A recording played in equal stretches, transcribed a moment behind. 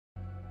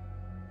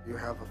You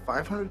have a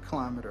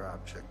 500-kilometer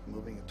object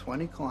moving at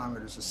 20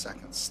 kilometers a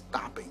second,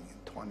 stopping in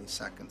 20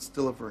 seconds,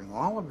 delivering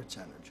all of its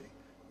energy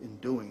in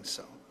doing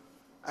so,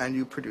 and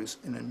you produce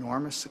an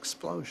enormous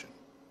explosion.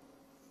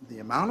 The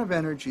amount of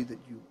energy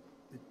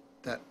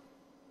that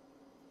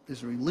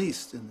is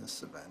released in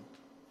this event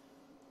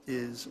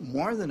is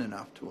more than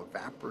enough to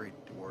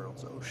evaporate the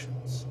world's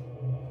oceans.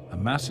 A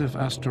massive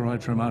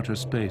asteroid from outer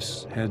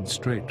space heads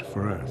straight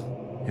for Earth.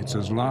 It's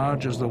as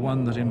large as the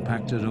one that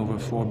impacted over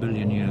 4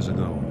 billion years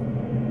ago.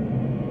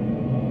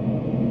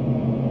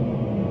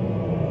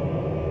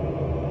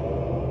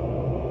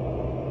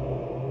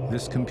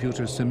 This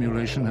computer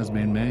simulation has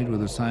been made with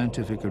the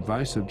scientific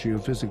advice of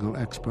geophysical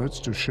experts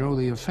to show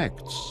the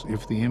effects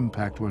if the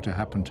impact were to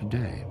happen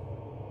today.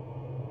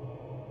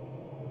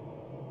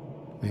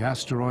 The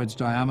asteroid's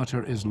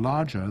diameter is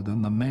larger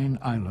than the main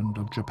island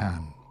of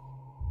Japan.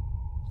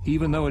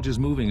 Even though it is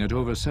moving at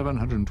over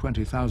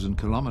 720,000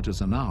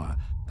 kilometers an hour,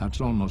 that's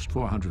almost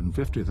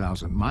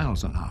 450,000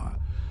 miles an hour,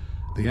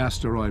 the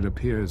asteroid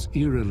appears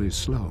eerily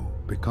slow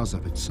because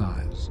of its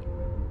size.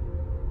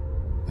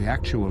 The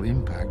actual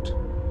impact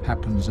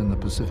happens in the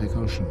Pacific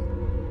Ocean,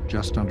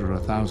 just under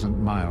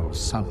 1,000 miles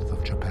south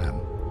of Japan.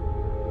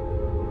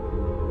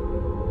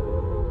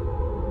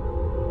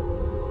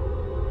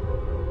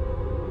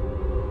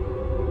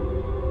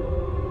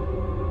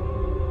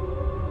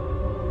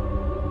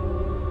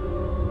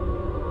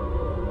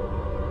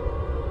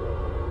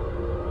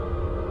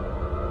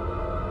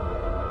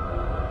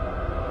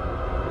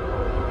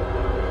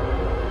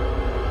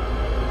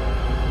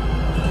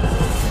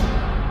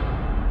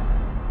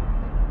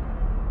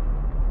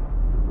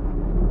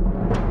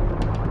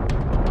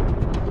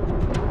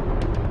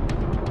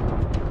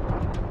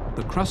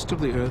 The crust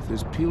of the Earth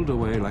is peeled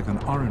away like an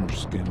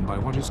orange skin by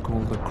what is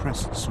called the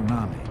crest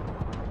tsunami.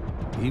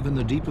 Even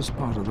the deepest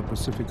part of the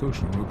Pacific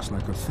Ocean looks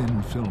like a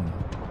thin film.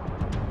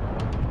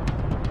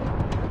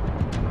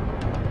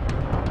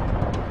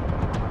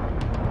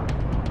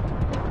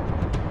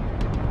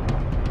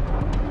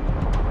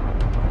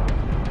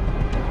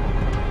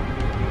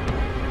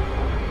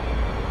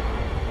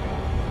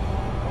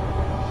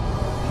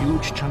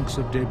 Huge chunks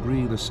of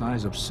debris the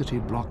size of city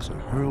blocks are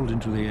hurled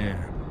into the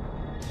air.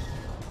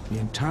 The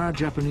entire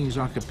Japanese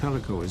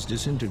archipelago is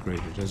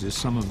disintegrated, as is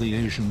some of the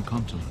Asian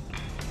continent.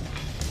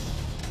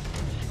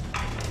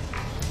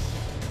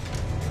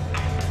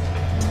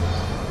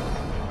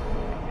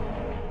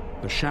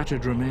 The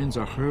shattered remains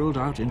are hurled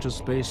out into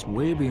space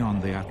way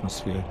beyond the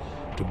atmosphere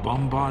to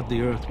bombard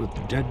the Earth with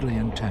deadly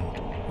intent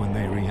when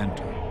they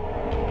re-enter.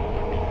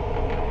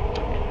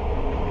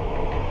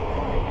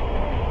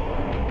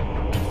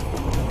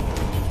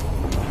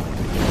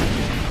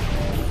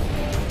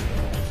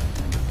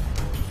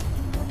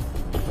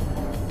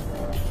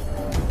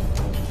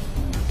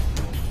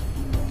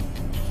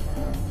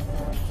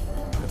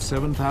 At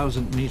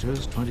 7,000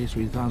 meters,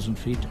 23,000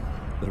 feet,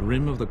 the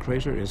rim of the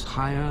crater is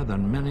higher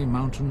than many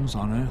mountains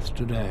on Earth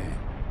today.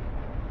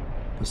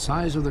 The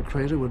size of the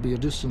crater would be a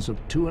distance of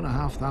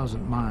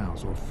 2,500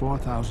 miles or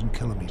 4,000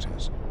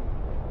 kilometers.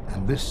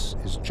 And this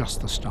is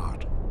just the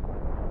start.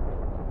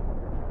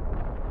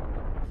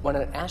 When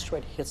an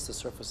asteroid hits the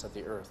surface of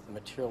the Earth, the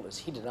material is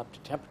heated up to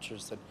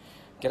temperatures that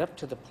get up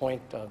to the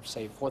point of,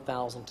 say,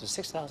 4,000 to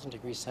 6,000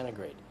 degrees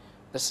centigrade.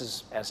 This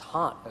is as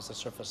hot as the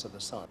surface of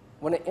the sun.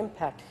 When an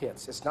impact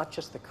hits, it's not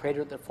just the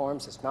crater that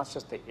forms, it's not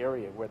just the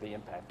area where the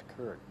impact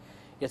occurred.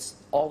 It's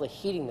all the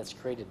heating that's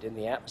created in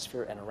the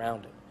atmosphere and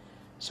around it.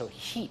 So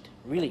heat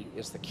really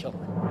is the killer.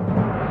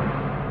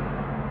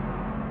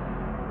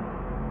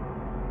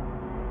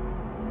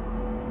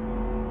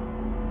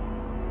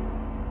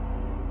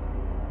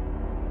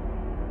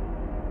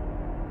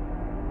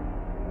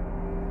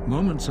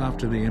 Moments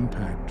after the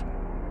impact,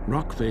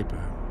 rock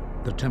vapor,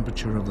 the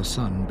temperature of the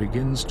sun,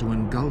 begins to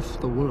engulf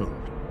the world.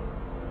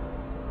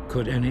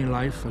 Could any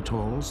life at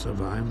all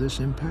survive this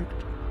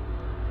impact?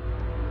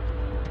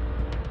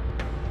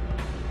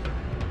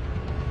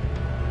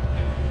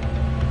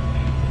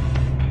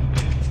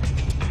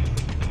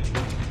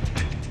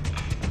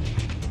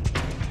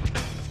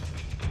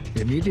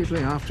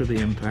 Immediately after the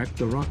impact,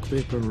 the rock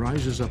vapor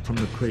rises up from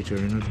the crater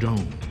in a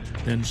dome,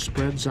 then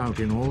spreads out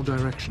in all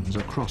directions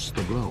across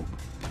the globe.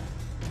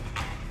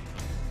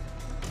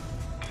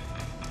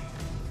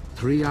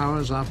 3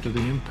 hours after the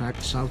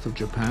impact south of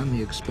Japan,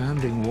 the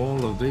expanding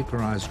wall of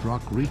vaporized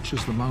rock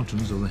reaches the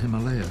mountains of the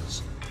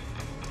Himalayas.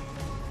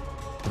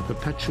 The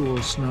perpetual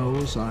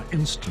snows are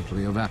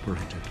instantly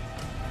evaporated.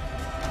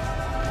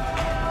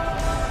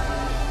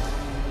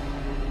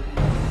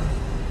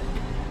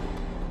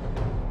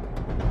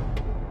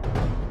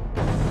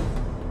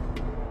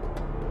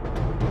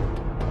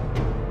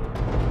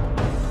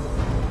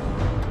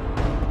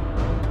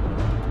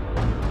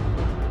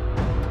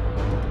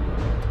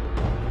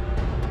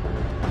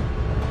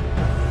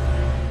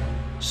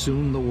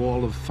 Soon the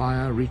wall of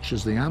fire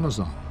reaches the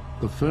Amazon,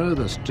 the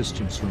furthest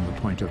distance from the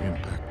point of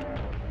impact.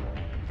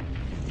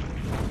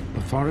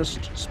 The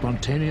forest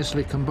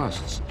spontaneously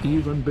combusts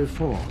even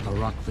before the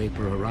rock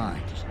vapor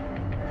arrives.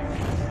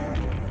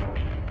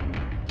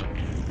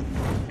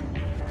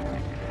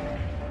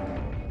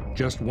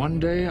 Just one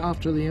day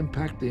after the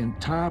impact, the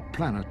entire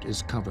planet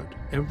is covered.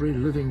 Every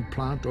living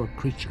plant or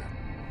creature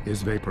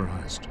is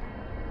vaporized.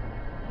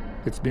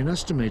 It's been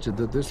estimated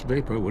that this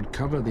vapor would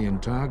cover the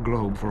entire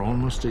globe for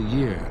almost a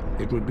year.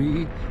 It would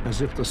be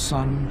as if the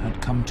sun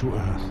had come to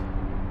Earth.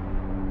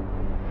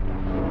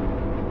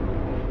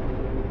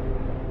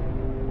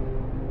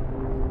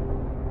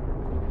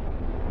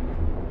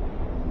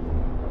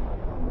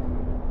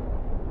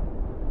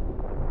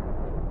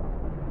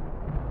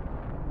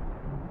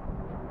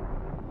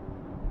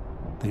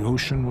 The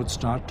ocean would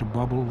start to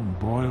bubble and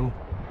boil,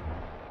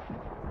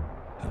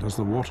 and as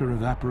the water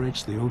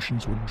evaporates, the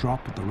oceans would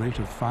drop at the rate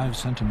of 5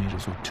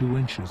 centimeters or 2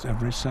 inches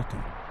every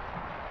second.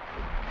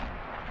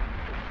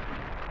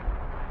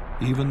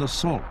 Even the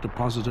salt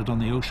deposited on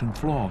the ocean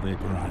floor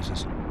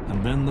vaporizes,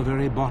 and then the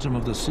very bottom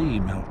of the sea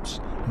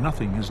melts.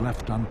 Nothing is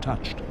left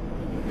untouched.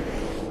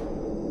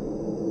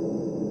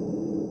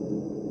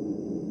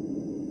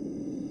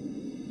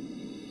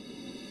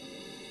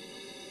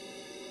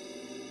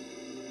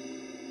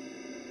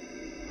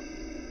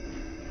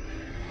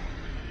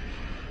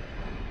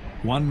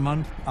 One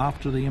month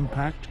after the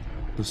impact,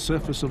 the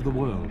surface of the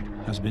world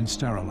has been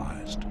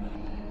sterilized.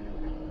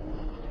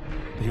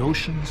 The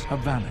oceans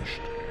have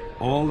vanished.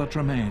 All that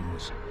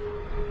remains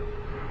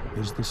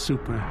is the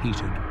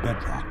superheated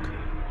bedrock.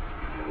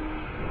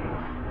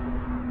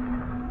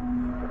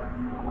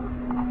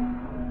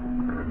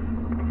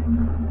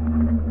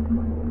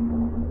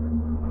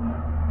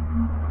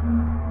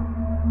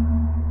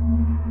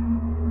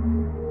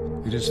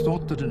 It is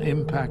thought that an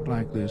impact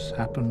like this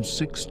happened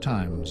 6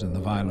 times in the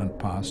violent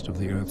past of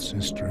the Earth's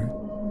history.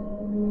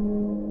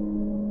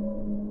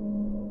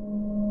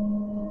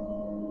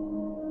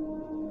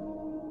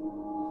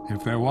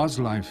 If there was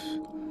life,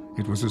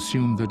 it was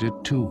assumed that it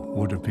too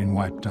would have been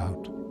wiped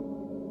out,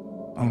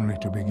 only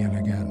to begin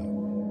again.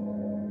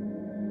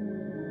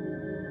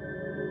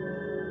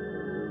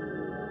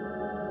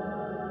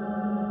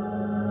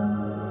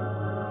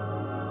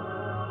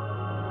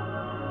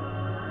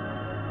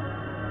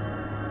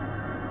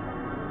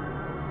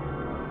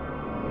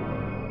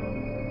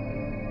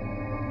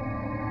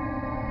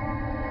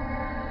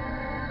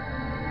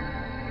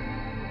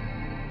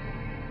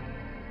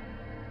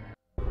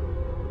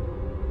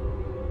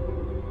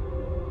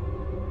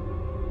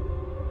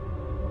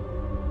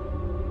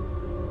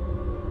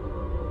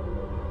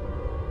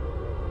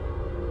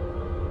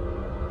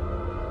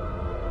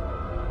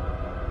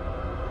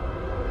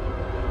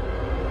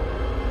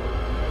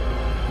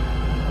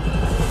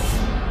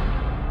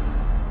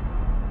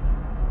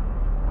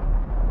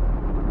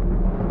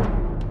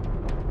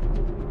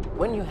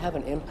 When you have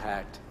an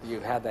impact,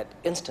 you have that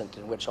instant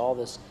in which all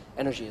this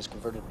energy is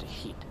converted to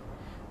heat.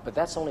 But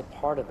that's only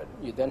part of it.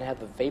 You then have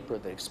the vapor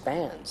that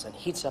expands and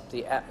heats up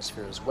the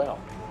atmosphere as well.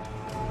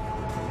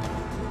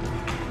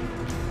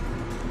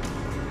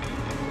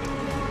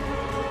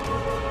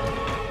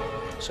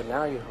 So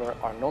now you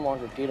are no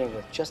longer dealing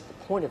with just the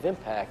point of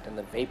impact and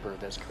the vapor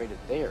that's created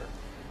there.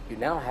 You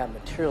now have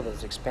material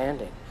that's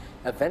expanding.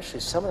 Eventually,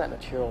 some of that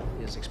material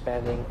is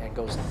expanding and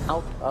goes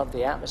out of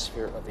the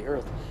atmosphere of the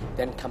Earth,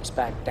 then comes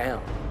back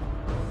down.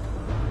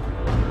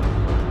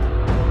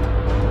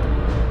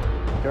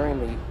 During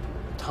the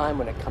time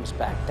when it comes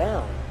back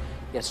down,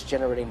 it's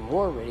generating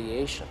more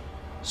radiation,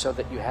 so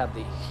that you have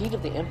the heat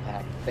of the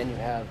impact, then you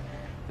have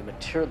the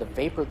material, the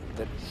vapor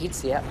that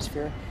heats the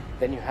atmosphere,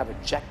 then you have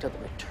ejecta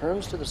that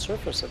returns to the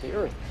surface of the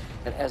Earth.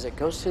 And as it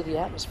goes through the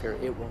atmosphere,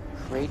 it will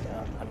create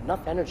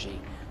enough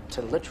energy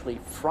to literally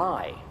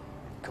fry,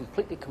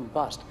 completely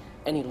combust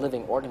any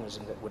living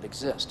organism that would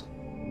exist.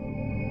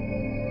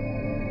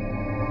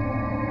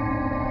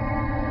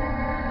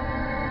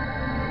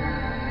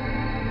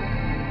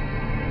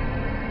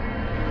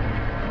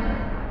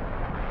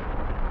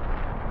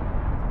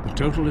 The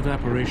total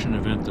evaporation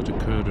event that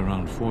occurred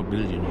around 4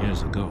 billion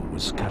years ago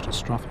was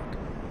catastrophic.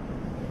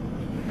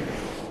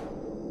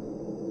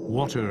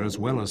 Water as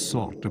well as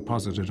salt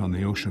deposited on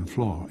the ocean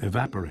floor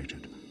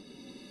evaporated.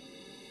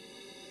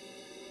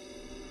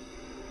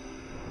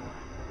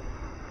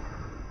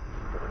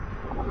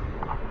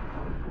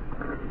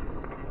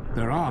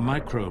 There are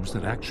microbes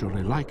that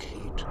actually like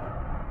heat,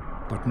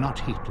 but not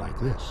heat like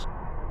this.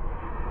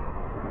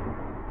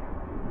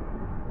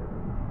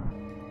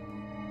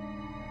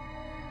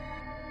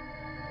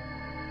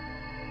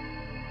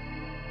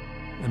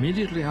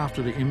 Immediately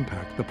after the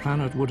impact, the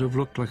planet would have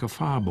looked like a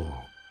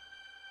fireball.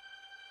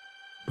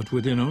 But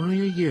within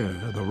only a year,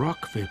 the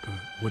rock vapor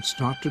would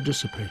start to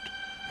dissipate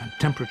and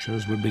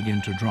temperatures would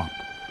begin to drop.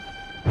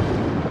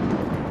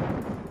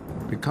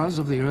 Because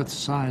of the Earth's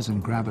size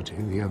and gravity,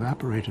 the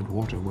evaporated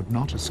water would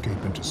not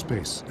escape into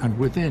space, and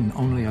within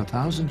only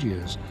 1,000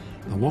 years,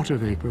 the water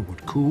vapor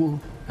would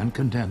cool and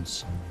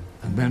condense,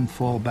 and then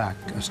fall back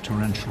as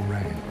torrential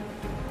rain.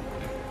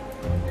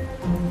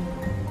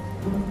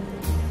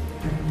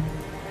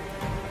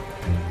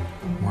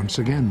 Once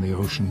again, the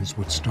oceans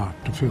would start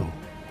to fill.